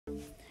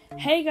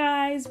Hey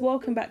guys,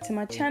 welcome back to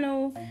my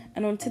channel,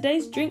 and on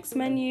today's drinks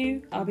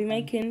menu I'll be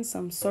making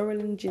some sorrel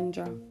and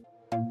ginger.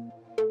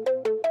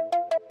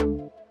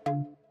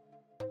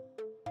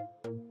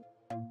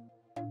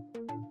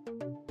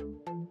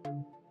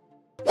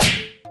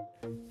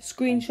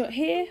 Screenshot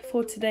here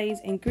for today's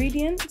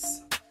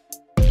ingredients.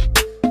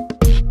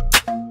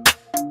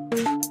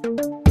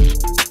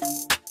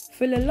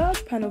 Fill a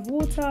large pan of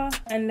water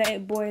and let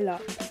it boil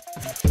up.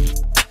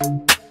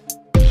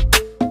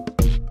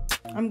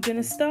 I'm going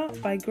to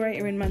start by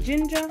grating my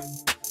ginger.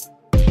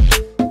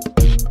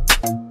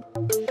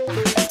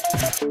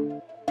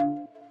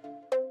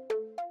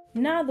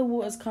 Now the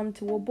water's come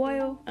to a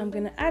boil, I'm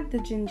going to add the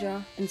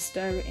ginger and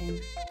stir it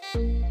in.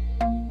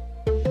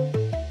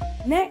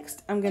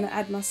 Next, I'm going to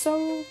add my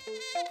sorrel.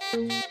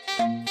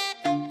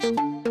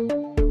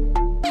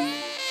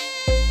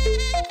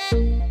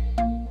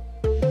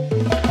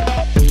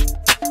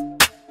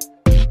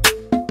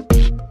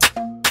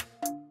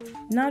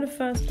 Now the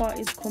first part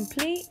is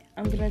complete,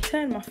 I'm going to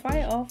turn my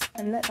fire off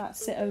and let that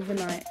sit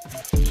overnight.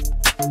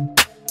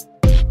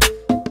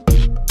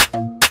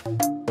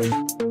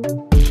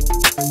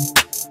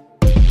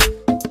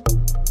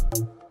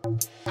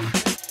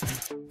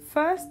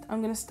 First,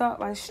 I'm going to start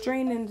by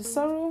straining the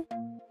sorrel.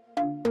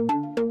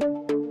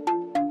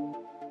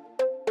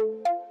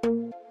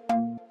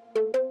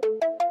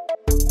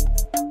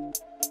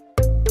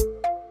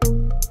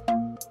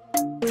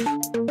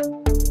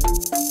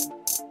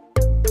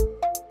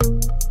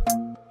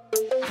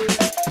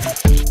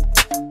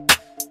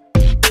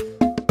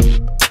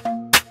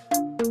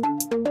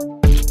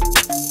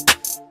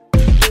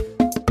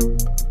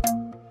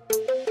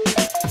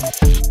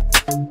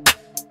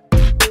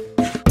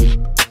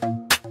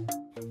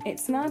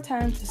 It's now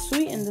time to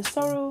sweeten the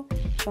sorrel,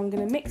 so I'm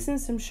going to mix in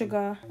some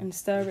sugar and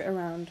stir it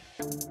around.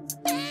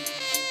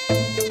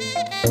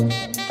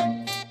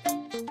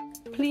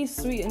 Please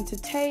sweeten to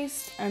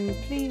taste, and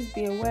please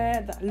be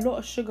aware that a lot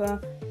of sugar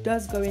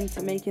does go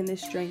into making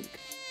this drink.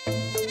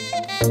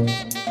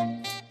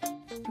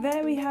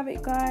 There we have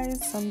it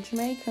guys, some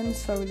Jamaican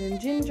sorrel and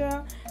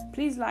ginger.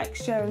 Please like,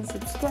 share and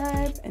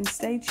subscribe and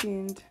stay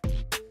tuned.